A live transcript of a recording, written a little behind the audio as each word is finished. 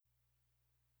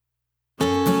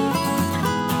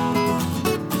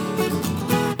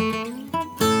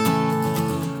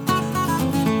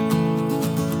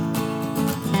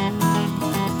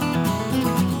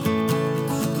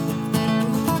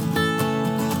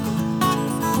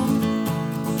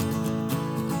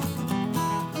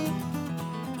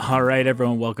All right,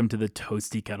 everyone, welcome to the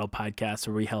Toasty Kettle Podcast,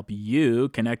 where we help you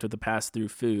connect with the past through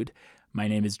food. My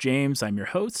name is James, I'm your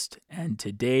host, and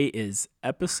today is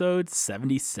episode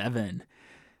 77.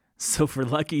 So for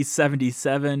lucky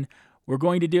 77, we're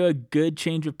going to do a good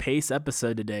change of pace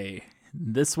episode today.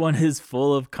 This one is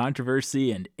full of controversy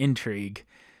and intrigue.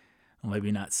 Well,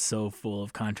 maybe not so full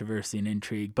of controversy and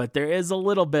intrigue, but there is a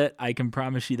little bit, I can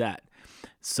promise you that.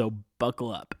 So buckle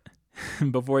up.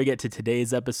 Before we get to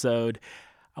today's episode,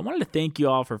 I wanted to thank you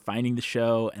all for finding the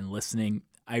show and listening.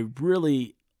 I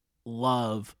really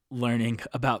love learning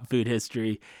about food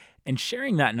history and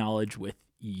sharing that knowledge with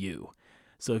you.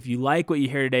 So if you like what you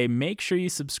hear today, make sure you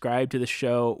subscribe to the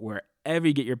show wherever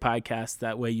you get your podcasts.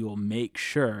 That way you will make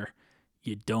sure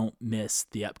you don't miss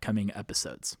the upcoming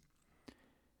episodes.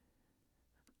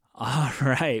 All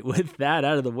right, with that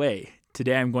out of the way,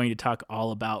 today I'm going to talk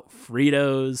all about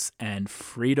Fritos and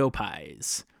Frito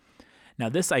pies. Now,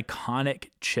 this iconic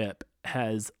chip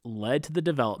has led to the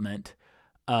development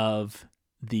of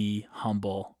the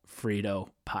humble Frito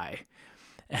pie.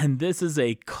 And this is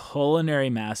a culinary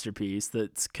masterpiece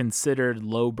that's considered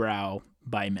lowbrow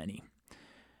by many.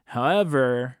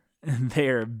 However,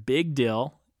 they're a big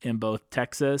deal in both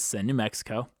Texas and New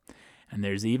Mexico. And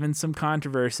there's even some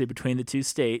controversy between the two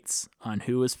states on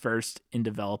who was first in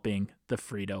developing the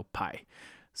Frito pie.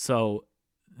 So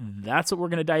that's what we're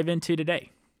going to dive into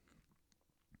today.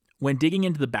 When digging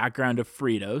into the background of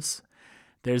Fritos,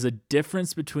 there's a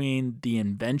difference between the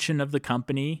invention of the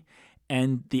company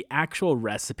and the actual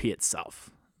recipe itself.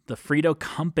 The Frito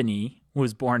Company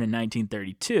was born in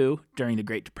 1932 during the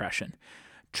Great Depression.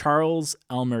 Charles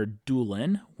Elmer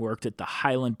Doolin worked at the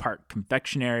Highland Park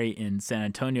Confectionery in San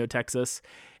Antonio, Texas,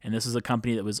 and this was a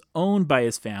company that was owned by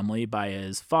his family, by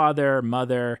his father,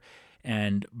 mother,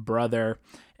 and brother,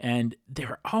 and they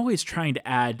were always trying to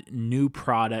add new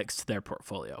products to their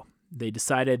portfolio. They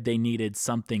decided they needed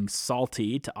something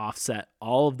salty to offset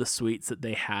all of the sweets that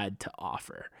they had to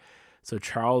offer. So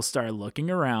Charles started looking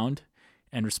around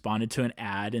and responded to an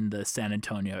ad in the San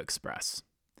Antonio Express.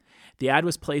 The ad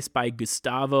was placed by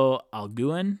Gustavo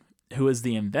Alguin, who was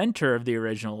the inventor of the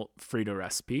original Frito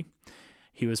recipe.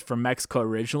 He was from Mexico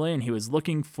originally, and he was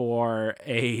looking for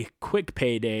a quick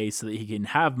payday so that he can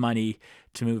have money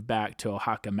to move back to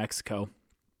Oaxaca, Mexico.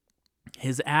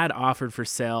 His ad offered for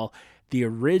sale the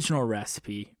original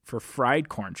recipe for fried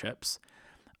corn chips,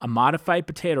 a modified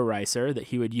potato ricer that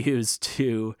he would use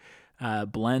to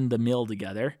blend the meal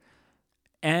together,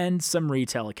 and some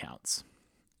retail accounts.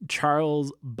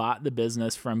 Charles bought the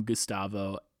business from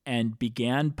Gustavo and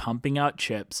began pumping out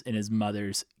chips in his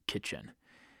mother's kitchen.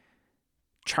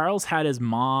 Charles had his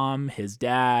mom, his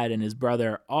dad, and his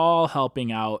brother all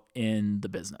helping out in the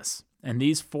business. And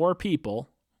these four people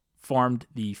formed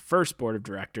the first board of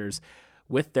directors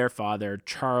with their father,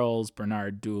 Charles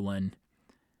Bernard Doolin,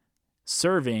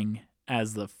 serving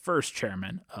as the first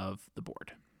chairman of the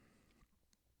board.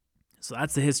 So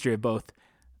that's the history of both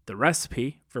the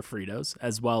recipe for Fritos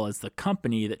as well as the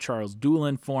company that Charles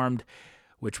Doolin formed,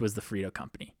 which was the Frito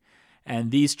Company.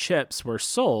 And these chips were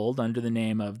sold under the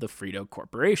name of the Frito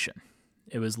Corporation.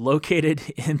 It was located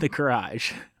in the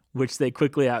garage, which they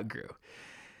quickly outgrew.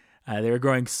 They were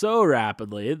growing so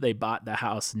rapidly, they bought the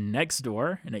house next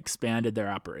door and expanded their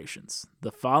operations.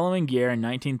 The following year, in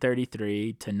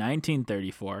 1933 to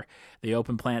 1934, they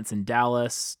opened plants in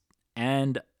Dallas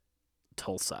and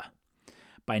Tulsa.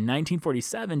 By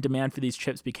 1947, demand for these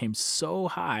chips became so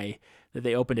high that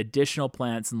they opened additional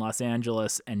plants in Los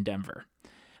Angeles and Denver.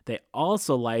 They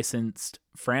also licensed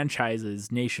franchises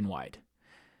nationwide.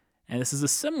 And this is a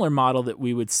similar model that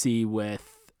we would see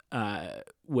with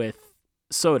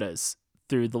sodas.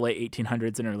 Through the late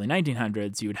 1800s and early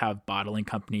 1900s, you would have bottling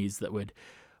companies that would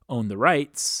own the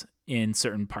rights in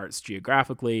certain parts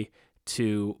geographically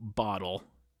to bottle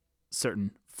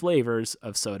certain flavors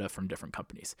of soda from different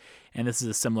companies. And this is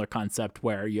a similar concept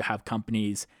where you have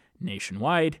companies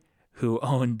nationwide who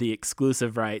own the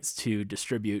exclusive rights to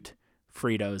distribute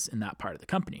Fritos in that part of the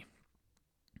company.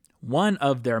 One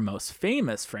of their most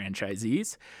famous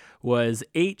franchisees was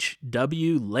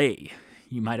H.W. Lay.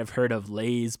 You might have heard of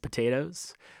Lay's potato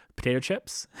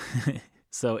chips.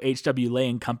 So H.W. Lay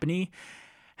and Company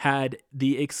had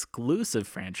the exclusive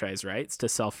franchise rights to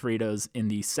sell Fritos in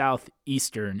the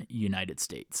southeastern United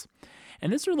States.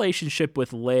 And this relationship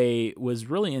with Lay was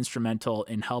really instrumental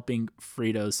in helping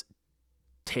Fritos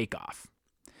take off.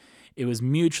 It was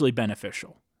mutually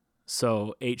beneficial.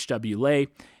 So H.W. Lay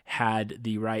had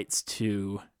the rights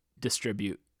to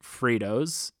distribute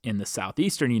Fritos in the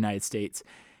southeastern United States,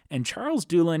 and Charles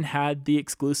Doolin had the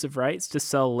exclusive rights to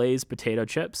sell Lay's potato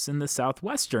chips in the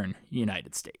southwestern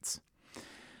United States.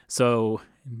 So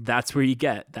that's where you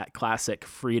get that classic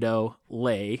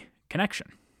Frito-Lay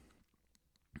connection.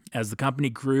 As the company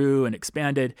grew and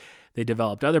expanded, they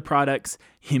developed other products.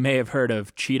 You may have heard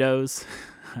of Cheetos.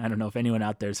 I don't know if anyone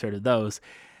out there has heard of those.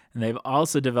 And they've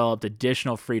also developed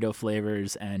additional Frito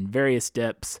flavors and various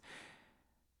dips.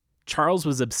 Charles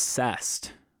was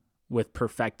obsessed with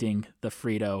perfecting the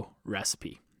Frito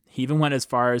recipe. He even went as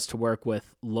far as to work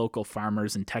with local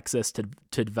farmers in Texas to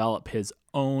develop his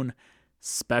own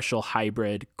special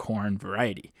hybrid corn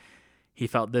variety. He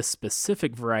felt this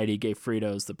specific variety gave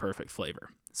Fritos the perfect flavor.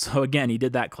 So again, he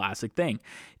did that classic thing.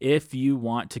 If you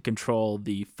want to control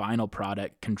the final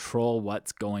product, control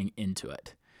what's going into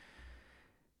it.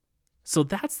 So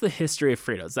that's the history of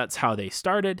Fritos. That's how they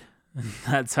started.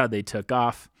 That's how they took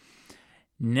off.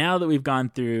 Now that we've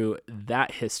gone through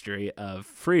that history of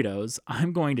Fritos,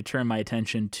 I'm going to turn my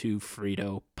attention to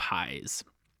Frito pies.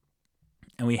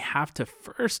 And we have to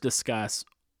first discuss,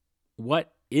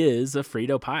 what is a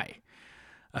Frito pie?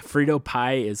 A Frito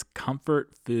pie is comfort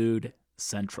food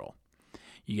central.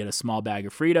 You get a small bag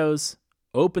of Fritos,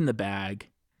 open the bag,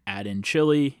 add in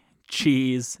chili,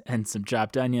 cheese, and some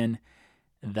chopped onion.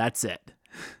 That's it.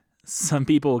 Some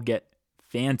people will get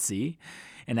fancy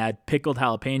and add pickled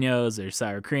jalapenos or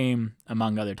sour cream,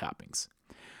 among other toppings.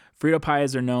 Frito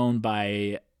pies are known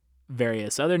by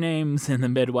various other names. In the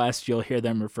Midwest, you'll hear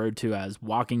them referred to as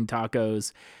walking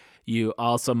tacos. You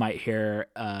also might hear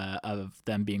of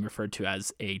them being referred to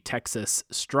as a Texas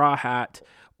straw hat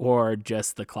or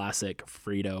just the classic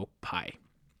Frito pie.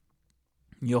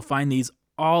 You'll find these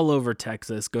all over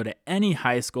Texas. Go to any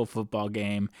high school football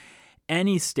game,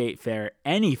 any state fair,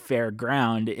 any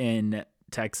fairground in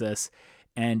Texas,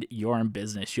 and you're in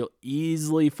business. You'll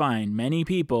easily find many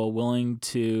people willing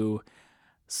to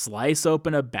slice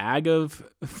open a bag of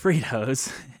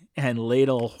Fritos and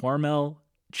ladle Hormel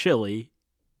chili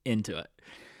into it.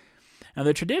 Now,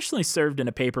 they're traditionally served in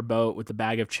a paper boat with a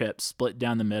bag of chips split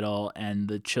down the middle and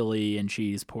the chili and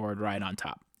cheese poured right on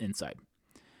top inside.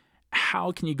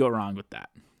 How can you go wrong with that?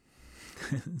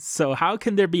 So how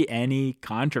can there be any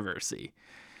controversy?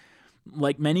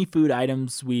 Like many food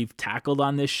items we've tackled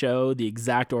on this show, the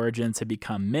exact origins have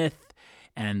become myth,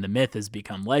 and the myth has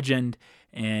become legend,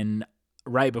 and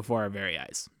right before our very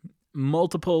eyes.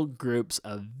 Multiple groups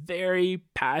of very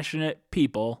passionate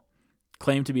people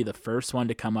claim to be the first one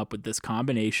to come up with this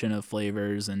combination of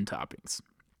flavors and toppings.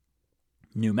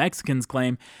 New Mexicans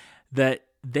claim that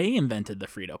they invented the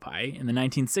Frito pie in the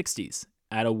 1960s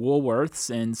at a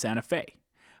Woolworths in Santa Fe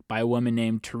by a woman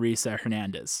named Teresa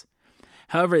Hernandez.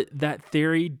 However, that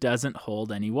theory doesn't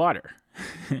hold any water.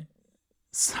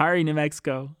 Sorry, New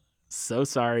Mexico. So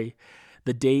sorry.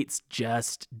 The dates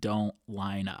just don't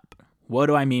line up. What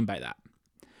do I mean by that?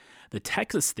 The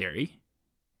Texas theory,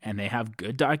 and they have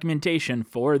good documentation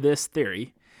for this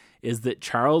theory, is that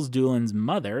Charles Doolin's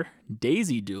mother,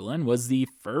 Daisy Doolin, was the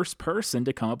first person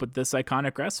to come up with this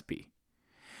iconic recipe.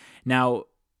 Now,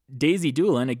 Daisy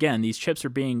Doolin, again, these chips are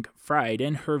being fried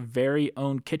in her very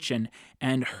own kitchen,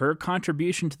 and her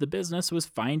contribution to the business was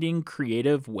finding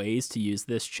creative ways to use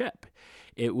this chip.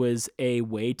 It was a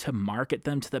way to market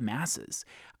them to the masses.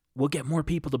 We'll get more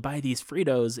people to buy these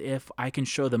Fritos if I can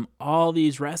show them all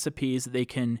these recipes that they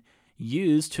can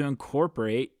use to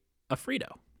incorporate a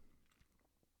Frito.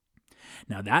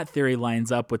 Now, that theory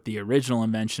lines up with the original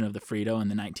invention of the Frito in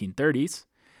the 1930s.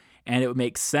 And it would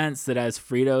make sense that as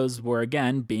Fritos were,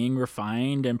 again, being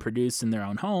refined and produced in their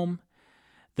own home,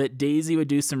 that Daisy would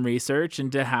do some research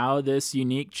into how this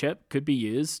unique chip could be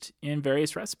used in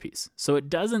various recipes. So it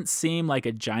doesn't seem like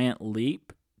a giant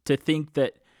leap to think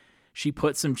that she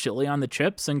put some chili on the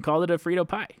chips and called it a Frito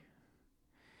pie.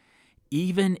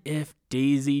 Even if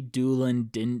Daisy Doolin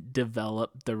didn't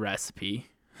develop the recipe,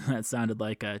 that sounded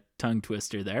like a tongue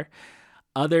twister there,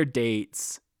 other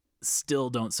dates still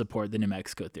don't support the New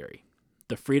Mexico theory.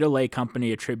 The Frito-Lay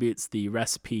company attributes the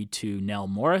recipe to Nell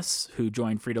Morris, who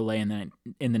joined Frito-Lay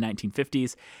in the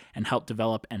 1950s and helped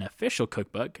develop an official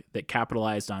cookbook that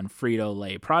capitalized on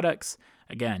Frito-Lay products.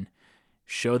 Again,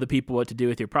 show the people what to do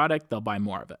with your product, they'll buy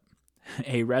more of it.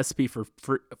 A recipe for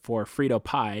Frito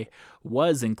pie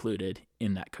was included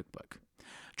in that cookbook.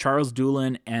 Charles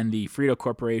Doolin and the Frito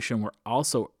Corporation were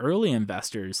also early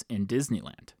investors in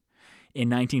Disneyland. In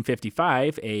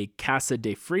 1955, a Casa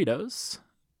de Fritos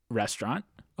restaurant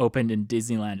opened in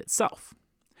Disneyland itself.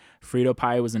 Frito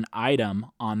pie was an item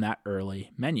on that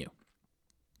early menu.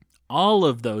 All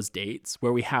of those dates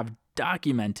where we have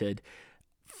documented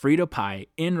Frito pie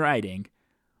in writing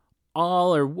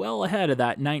all are well ahead of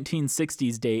that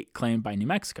 1960s date claimed by New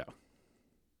Mexico.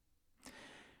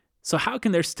 So how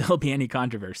can there still be any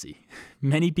controversy?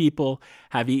 Many people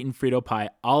have eaten Frito pie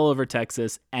all over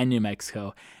Texas and New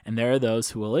Mexico, and there are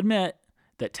those who will admit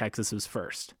that Texas was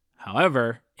first.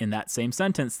 However, in that same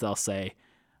sentence, they'll say,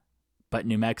 but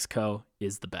New Mexico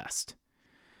is the best.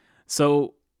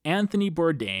 So Anthony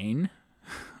Bourdain,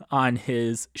 on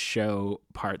his show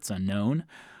Parts Unknown,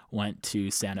 went to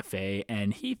Santa Fe,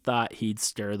 and he thought he'd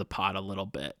stir the pot a little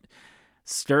bit.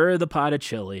 Stir the pot of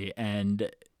chili and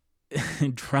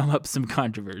drum up some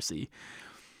controversy.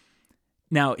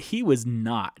 Now, he was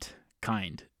not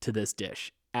kind to this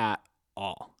dish at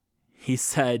all. He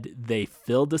said they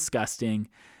feel disgusting,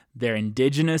 they're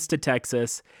indigenous to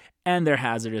Texas, and they're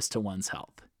hazardous to one's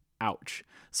health. Ouch.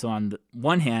 So on the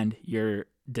one hand, you're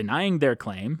denying their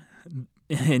claim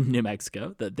in New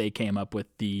Mexico that they came up with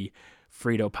the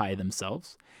Frito pie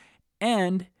themselves,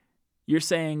 and you're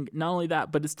saying not only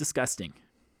that, but it's disgusting.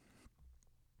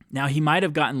 Now, he might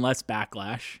have gotten less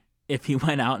backlash if he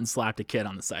went out and slapped a kid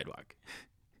on the sidewalk.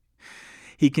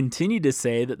 He continued to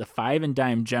say that the 5 and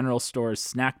Dime General Store's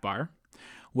snack bar,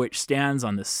 which stands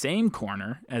on the same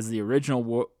corner as the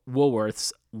original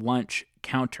Woolworth's lunch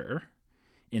counter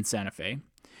in Santa Fe,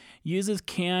 uses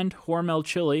canned Hormel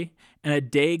chili and a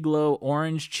Day-Glo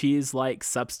orange cheese-like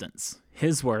substance.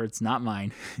 His words, not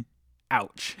mine.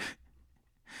 Ouch.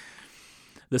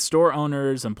 The store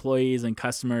owners, employees, and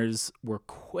customers were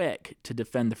quick to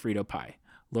defend the Frito pie.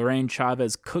 Lorraine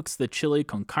Chavez cooks the chili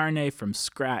con carne from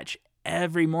scratch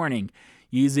every morning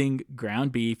using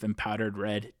ground beef and powdered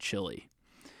red chili.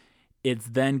 It's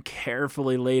then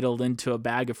carefully ladled into a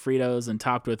bag of Fritos and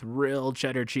topped with real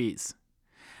cheddar cheese.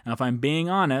 Now, if I'm being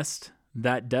honest,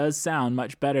 that does sound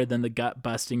much better than the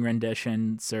gut-busting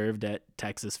rendition served at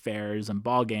Texas fairs and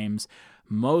ball games,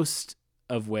 most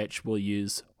of which will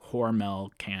use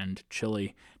Hormel canned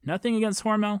chili. Nothing against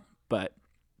Hormel, but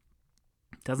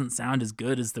it doesn't sound as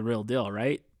good as the real deal,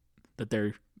 right? That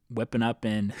they're whipping up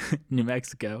in New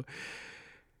Mexico.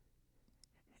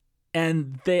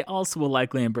 And they also will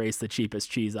likely embrace the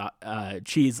cheapest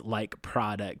cheese-like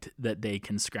product that they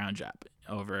can scrounge up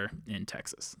over in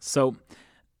Texas. So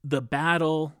the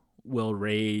battle will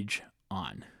rage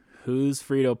on. Whose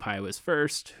Frito pie was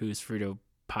first? Whose Frito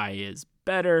pie is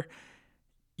better?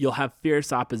 You'll have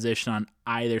fierce opposition on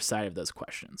either side of those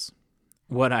questions.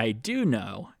 What I do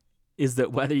know is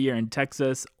that whether you're in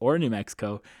Texas or New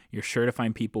Mexico, you're sure to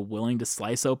find people willing to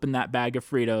slice open that bag of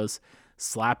Fritos,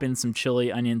 slap in some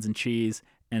chili, onions, and cheese,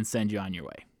 and send you on your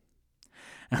way.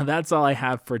 Now, that's all I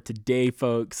have for today,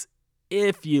 folks.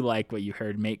 If you like what you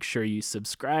heard, make sure you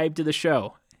subscribe to the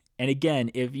show. And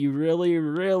again, if you really,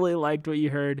 really liked what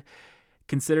you heard,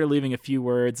 consider leaving a few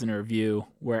words in a review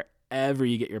wherever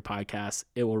you get your podcasts.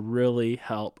 It will really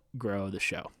help grow the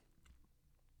show.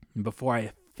 And before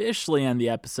I officially end the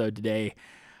episode today,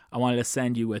 I wanted to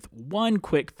send you with one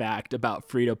quick fact about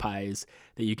Frito pies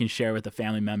that you can share with a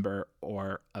family member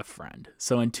or a friend.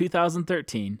 So in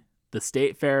 2013, the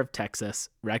State Fair of Texas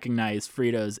recognized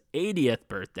Frito's 80th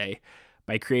birthday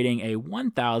by creating a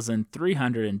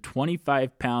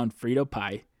 1,325-pound Frito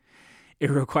pie. It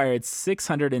required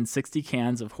 660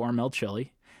 cans of Hormel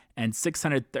chili and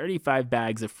 635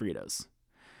 bags of Fritos.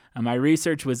 And my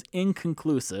research was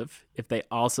inconclusive if they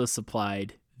also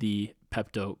supplied the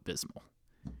Pepto-Bismol.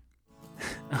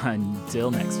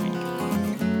 Until next week.